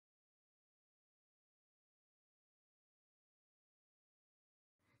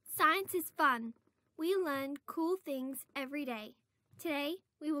Science is fun. We learn cool things every day. Today,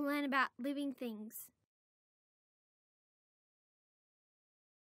 we will learn about living things.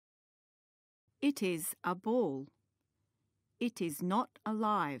 It is a ball. It is not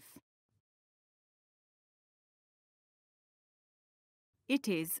alive. It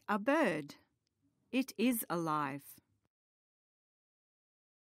is a bird. It is alive.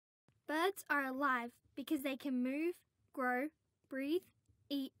 Birds are alive because they can move, grow, breathe,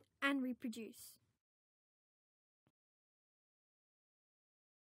 eat, and reproduce.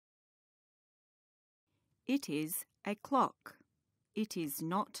 It is a clock. It is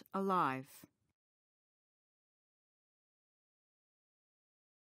not alive.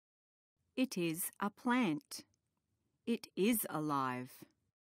 It is a plant. It is alive.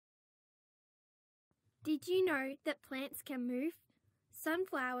 Did you know that plants can move?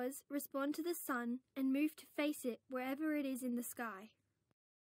 Sunflowers respond to the sun and move to face it wherever it is in the sky.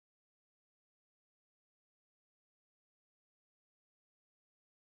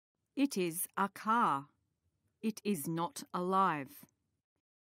 It is a car. It is not alive.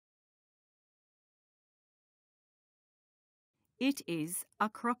 It is a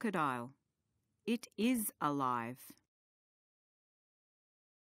crocodile. It is alive.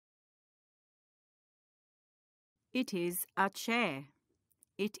 It is a chair.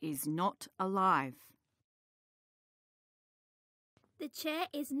 It is not alive. The chair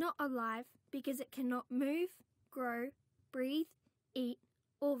is not alive because it cannot move, grow, breathe, eat,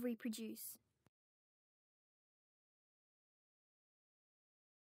 or reproduce.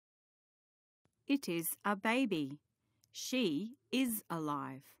 It is a baby. She is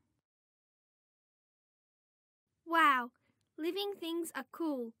alive. Wow, living things are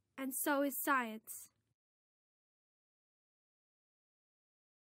cool, and so is science.